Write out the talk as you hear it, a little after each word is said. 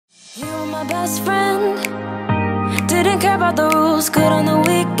You were my best friend. Didn't care about the rules, good on the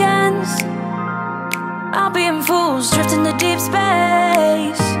weekends. I'll be in fools, drifting to deep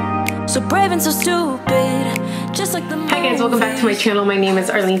space. So brave and so stupid, just like the movies. Hi guys, welcome back to my channel. My name is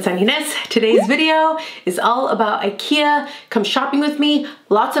Arlyne Sanjines. Today's video is all about Ikea. Come shopping with me.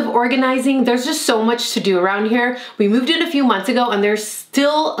 Lots of organizing. There's just so much to do around here. We moved in a few months ago and there's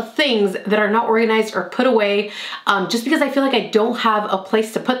still things that are not organized or put away just because I feel like I don't have a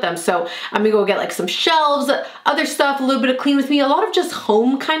place to put them. So I'm gonna go get like some shelves, other stuff, a little bit of clean with me, a lot of just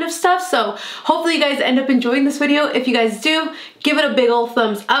home kind of stuff. So hopefully you guys end up enjoying this video. If you guys do, give it a big old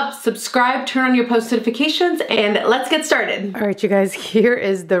thumbs up, subscribe, turn on your post notifications, and let's get started. All right, you guys, here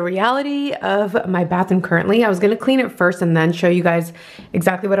is the reality of my bathroom currently. I was gonna clean it first and then show you guys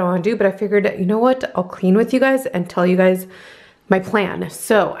exactly what I wanna do, but I figured, you know what? I'll clean with you guys and tell you guys my plan.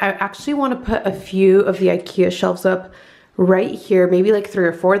 So I actually wanna put a few of the Ikea shelves up right here, maybe like 3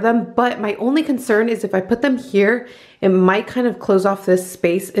 or 4 of them, but my only concern is if I put them here, it might kind of close off this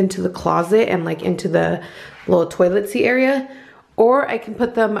space into the closet and like into the little toilet seat area. Or I can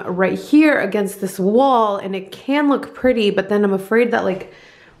put them right here against this wall and it can look pretty, but then I'm afraid that like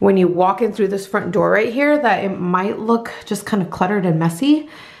when you walk in through this front door right here that it might look just kind of cluttered and messy.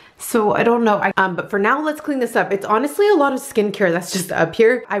 So I don't know, but for now, let's clean this up. It's honestly a lot of skincare that's just up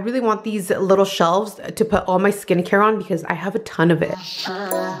here. I really want these little shelves to put all my skincare on because I have a ton of it.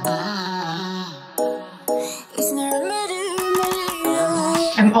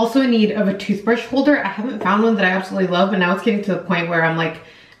 I'm also in need of a toothbrush holder. I haven't found one that I absolutely love, and now it's getting to the point where I'm like,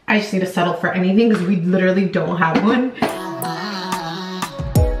 I just need to settle for anything because we literally don't have one.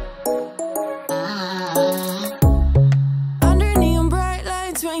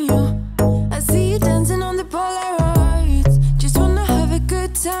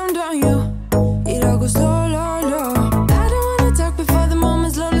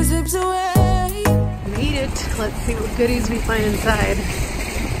 Let's see what goodies we find inside.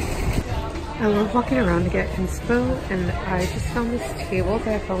 I love walking around to get inspo, and I just found this table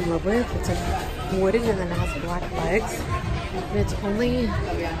that I fell in love with. It's like wooden and then it has black legs. And it's only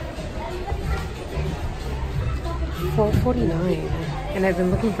 $4.49. And I've been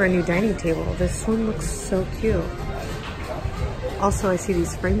looking for a new dining table. This one looks so cute. Also, I see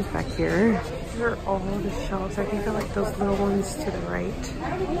these frames back here. These are all the shelves. I think I like those little ones to the right.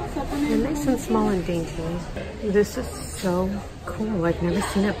 They're nice and small and dainty. This is so cool. I've never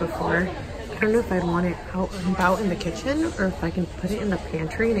seen it before. I don't know if I'd want it out and about in the kitchen or if I can put it in the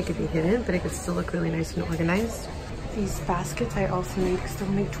pantry and it could be hidden, but it could still look really nice and organized. These baskets I also need because they're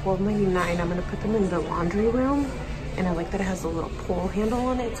only $12.99. I'm gonna put them in the laundry room, and I like that it has a little pull handle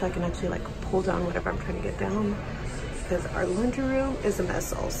on it so I can actually like pull down whatever I'm trying to get down, because our laundry room is a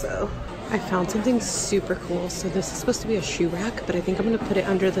mess also. I found something super cool. So this is supposed to be a shoe rack, but I think I'm gonna put it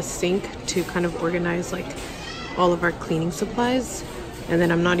under the sink to kind of organize like all of our cleaning supplies. And then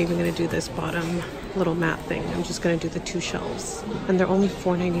I'm not even gonna do this bottom little mat thing. I'm just gonna do the 2 shelves. And they're only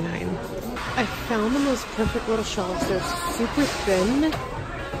 $4.99. I found the most perfect little shelves. They're super thin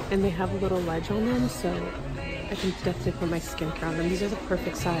and they have a little ledge on them, so I can definitely put my skincare on them. These are the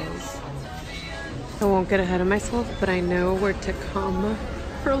perfect size. I won't get ahead of myself, but I know where to come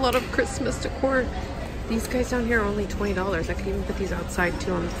for a lot of Christmas decor. These guys down here are only $20. I could even put these outside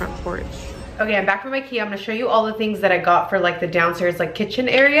too on the front porch. Okay, I'm back from Ikea. I'm gonna show you all the things that I got for like the downstairs like kitchen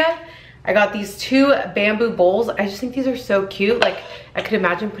area. I got these 2 bamboo bowls. I just think these are so cute. Like I could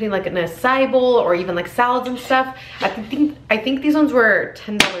imagine putting like in an acai bowl or even like salads and stuff. I think these ones were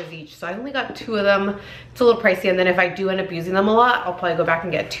 $10 each. So I only got 2 of them. It's a little pricey, and then if I do end up using them a lot, I'll probably go back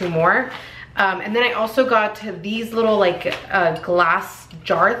and get 2 more. And then I also got these little like glass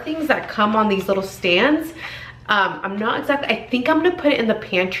jar things that come on these little stands. I'm not exactly, I think I'm gonna put it in the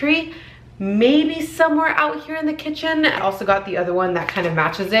pantry, maybe somewhere out here in the kitchen. I also got the other one that kind of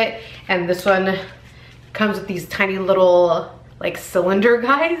matches it, and this one comes with these tiny little like cylinder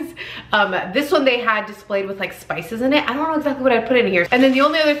guys. This one they had displayed with like spices in it. I don't know exactly what I put in here. And then the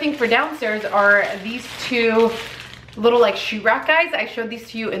only other thing for downstairs are these 2 little like shoe rack guys. I showed these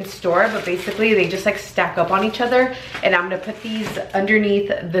to you in store, but basically they just like stack up on each other, and I'm gonna put these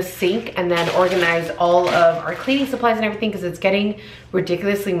underneath the sink and then organize all of our cleaning supplies and everything because it's getting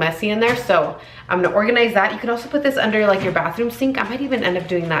ridiculously messy in there. So I'm gonna organize that. You can also put this under like your bathroom sink. I might even end up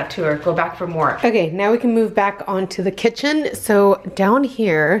doing that too, or go back for more. Okay, now we can move back onto the kitchen. So down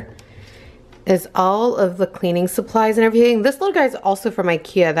here is all of the cleaning supplies and everything. This little guy is also from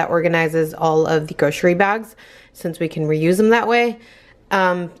Ikea that organizes all of the grocery bags, since we can reuse them that way.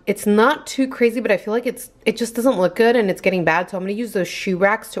 It's not too crazy, but I feel like it just doesn't look good and it's getting bad. So I'm gonna use those shoe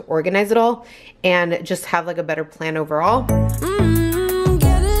racks to organize it all and just have like a better plan overall.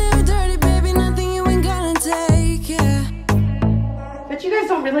 Get it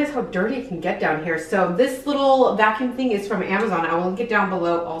how dirty it can get down here. So this little vacuum thing is from Amazon. I will link it down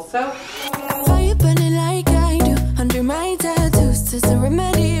below also. Fire burning like I do under my tattoos. It's a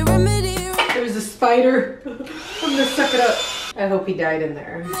remedy. There's a spider. I'm gonna suck it up. I hope he died in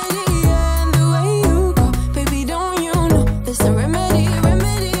there.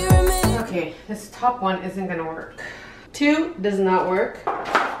 Okay, this top one isn't gonna work. 2 does not work,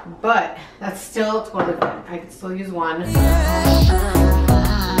 but that's still totally fine. I can still use 1.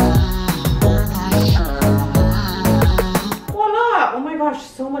 Voila! Oh my gosh,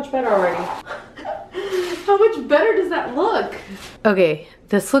 so much better already. How much better does that look? Okay,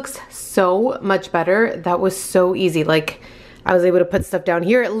 this looks so much better. That was so easy. Like, I was able to put stuff down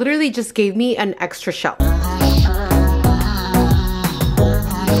here. It literally just gave me an extra shelf.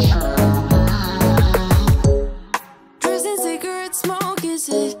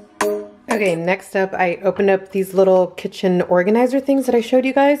 Okay, next up, I opened up these little kitchen organizer things that I showed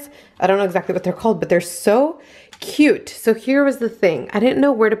you guys. I don't know exactly what they're called, but they're so cute. So here was the thing. I didn't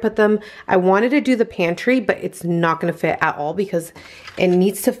know where to put them. I wanted to do the pantry, but it's not gonna fit at all because it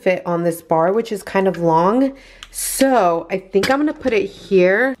needs to fit on this bar, which is kind of long. So I think I'm gonna put it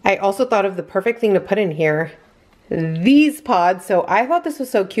here. I also thought of the perfect thing to put in here. These pods. So I thought this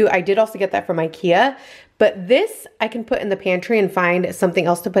was so cute. I did also get that from Ikea. But this I can put in the pantry and find something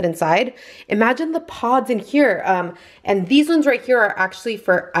else to put inside. Imagine the pods in here. And these ones right here are actually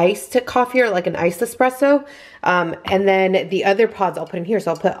for iced coffee or like an iced espresso. And then the other pods I'll put in here.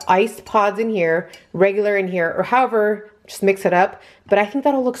 So I'll put iced pods in here, regular in here, or however, just mix it up. But I think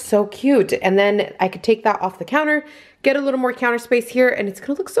that'll look so cute. And then I could take that off the counter, get a little more counter space here, and it's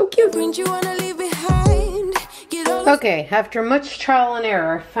gonna look so cute. Okay, after much trial and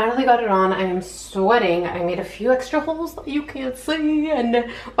error, finally got it on. I am sweating. I made a few extra holes that you can't see,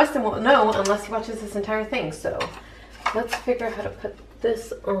 and Weston won't know unless he watches this entire thing. So let's figure out how to put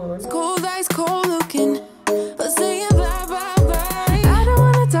this on. Cold eyes, cold looking, but saying bye bye bye. I don't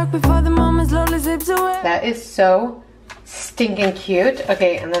wanna talk before the moment slowly slips away. That is so stinking cute.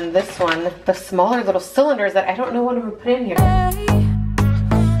 Okay, and then this one, the smaller little cylinders that I don't know what to put in here.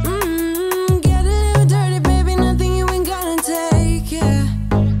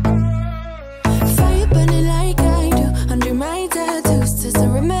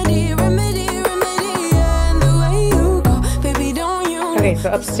 Okay,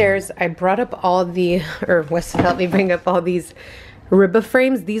 so upstairs I brought up all the, or Weston helped me bring up all these Ribba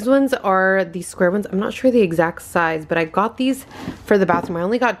frames. These ones are the square ones. I'm not sure the exact size, but I got these for the bathroom. I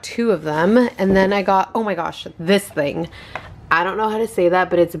only got 2 of them. And then I got, oh my gosh, this thing. I don't know how to say that,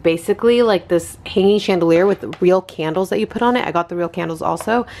 but it's basically like this hanging chandelier with real candles that you put on it. I got the real candles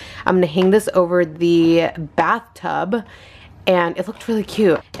also. I'm gonna hang this over the bathtub. And it looked really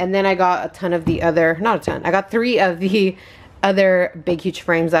cute. And then I got a ton of the other, not a ton, I got 3 of the other big huge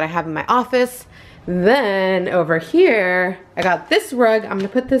frames that I have in my office. Then over here I got this rug. I'm gonna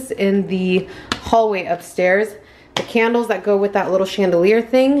put this in the hallway upstairs. The candles that go with that little chandelier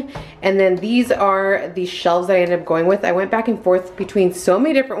thing, and then these are the shelves that I ended up going with. I went back and forth between so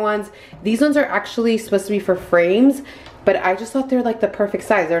many different ones. These ones are actually supposed to be for frames, but I just thought they're like the perfect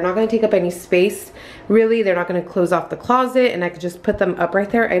size. They're not gonna take up any space, really. They're not gonna close off the closet, and I could just put them up right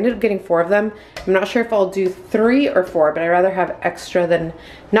there. I ended up getting 4 of them. I'm not sure if I'll do 3 or 4, but I'd rather have extra than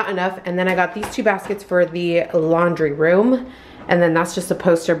not enough. And then I got these 2 baskets for the laundry room, and then that's just a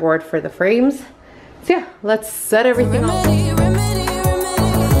poster board for the frames. So yeah, let's set everything up.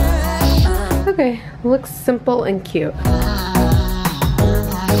 Okay, looks simple and cute.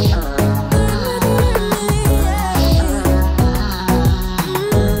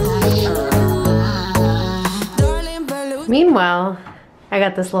 Meanwhile, I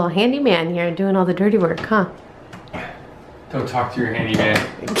got this little handyman here doing all the dirty work, huh? Don't talk to your handyman.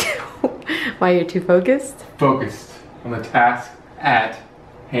 Why, you're too focused? Focused on the task at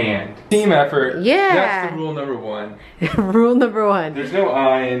hand. Team effort. Yeah. That's the rule number 1. Rule number 1. There's no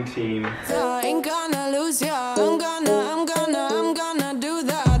I in team. I ain't gonna lose ya. I'm gonna do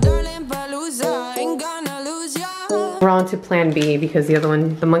that. Darling Palooza. Ain't gonna lose ya. We're on to plan B because the other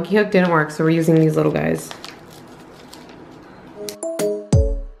one, the monkey hook, didn't work, so we're using these little guys.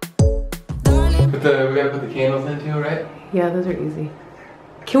 We gotta put the candles in too, right? Yeah, those are easy.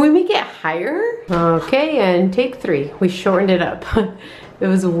 Can we make it higher? Okay, and take 3. We shortened it up. It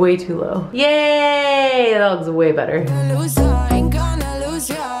was way too low. Yay! That looks way better.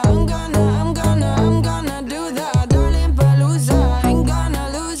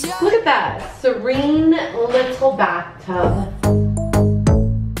 Look at that. Serene little bathtub.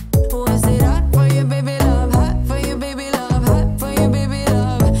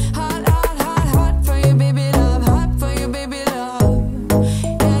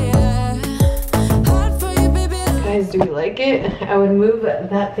 I would move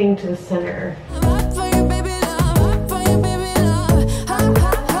that thing to the center.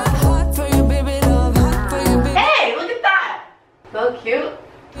 Hey, look at that! So cute.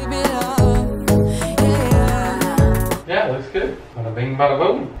 Yeah, looks good. Bada bing, bada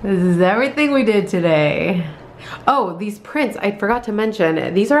boom. This is everything we did today. Oh, these prints, I forgot to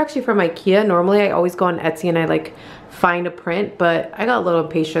mention, these are actually from Ikea. Normally I always go on Etsy and I like find a print, but I got a little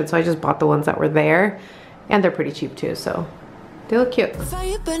impatient, so I just bought the ones that were there. And they're pretty cheap too, so they look cute.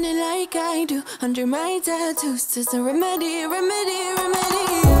 Fire burning like I do under my tattoos. There's a remedy, remedy,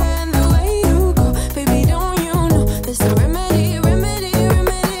 remedy. And the way you go, baby, don't you know? There's a remedy, remedy,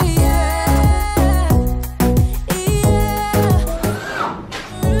 remedy. Yeah, yeah.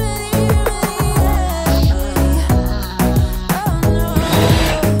 Remedy, remedy, yeah. Oh,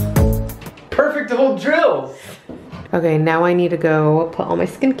 no. Perfect to hold drills. Okay, now I need to go put all my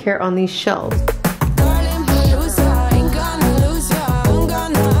skincare on these shelves.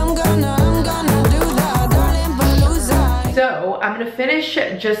 So I'm gonna finish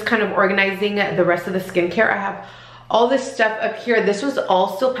just kind of organizing the rest of the skincare. I have all this stuff up here. This was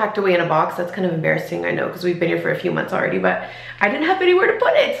all still packed away in a box. That's kind of embarrassing, I know, because we've been here for a few months already, but I didn't have anywhere to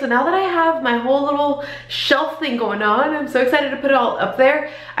put it. So now that I have my whole little shelf thing going on, I'm so excited to put it all up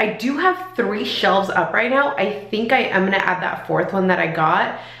there. I do have 3 shelves up right now. I think I am gonna add that 4th one that I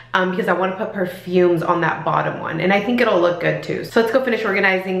got because I want to put perfumes on that bottom one, and I think it'll look good too. So let's go finish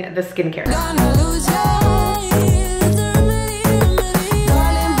organizing the skincare.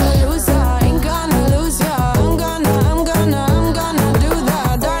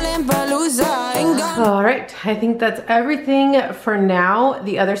 All right, I think that's everything for now.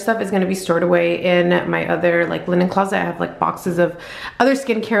 The other stuff is gonna be stored away in my other like linen closet. I have like boxes of other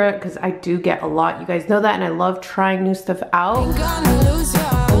skincare because I do get a lot. You guys know that, and I love trying new stuff out.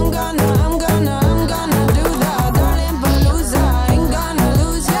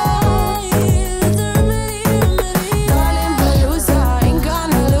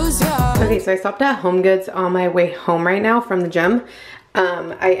 Okay, so I stopped at Home Goods on my way home right now from the gym.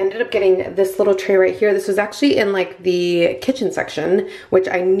 I ended up getting this little tray right here. This was actually in like the kitchen section, which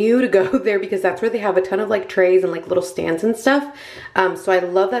I knew to go there because that's where they have a ton of like trays and like little stands and stuff. So I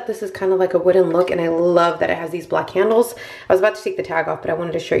love that this is kind of like a wooden look, and I love that it has these black handles. I was about to take the tag off, but I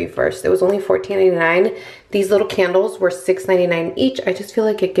wanted to show you first. It was only $14.99. These little candles were $6.99 each. I just feel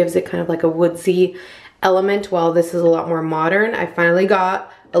like it gives it kind of like a woodsy element, while this is a lot more modern. I finally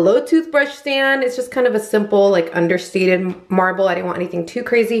got a low toothbrush stand. It's just kind of a simple, like understated marble. I didn't want anything too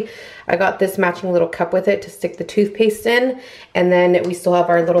crazy. I got this matching little cup with it to stick the toothpaste in. And then we still have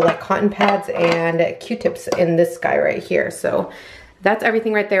our little like cotton pads and Q-tips in this guy right here. So that's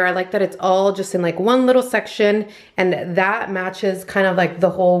everything right there. I like that it's all just in like one little section, and that matches kind of like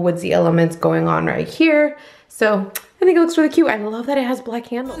the whole woodsy elements going on right here. So I think it looks really cute. I love that it has black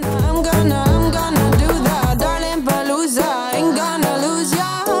handles. I'm gonna do that, darling Palooza. Ain't gonna lose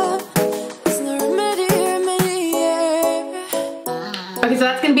ya. It's no remedy, yeah. Okay, so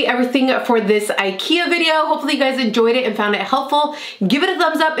that's gonna be everything for this IKEA video. Hopefully you guys enjoyed it and found it helpful. Give it a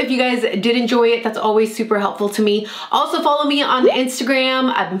thumbs up if you guys did enjoy it. That's always super helpful to me. Also follow me on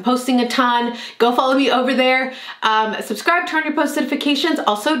Instagram. I've been posting a ton. Go follow me over there. Subscribe, turn on your post notifications.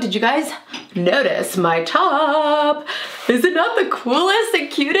 Also, did you guys notice my top? Is it not the coolest and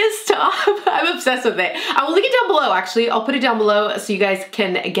cutest top? I'm obsessed with it. I will link it down below, actually. I'll put it down below so you guys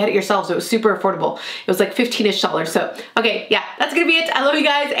can get it yourselves. It was super affordable. It was like $15-ish. So, okay, yeah, that's gonna be it. I love you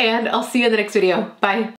guys, and I'll see you in the next video. Bye.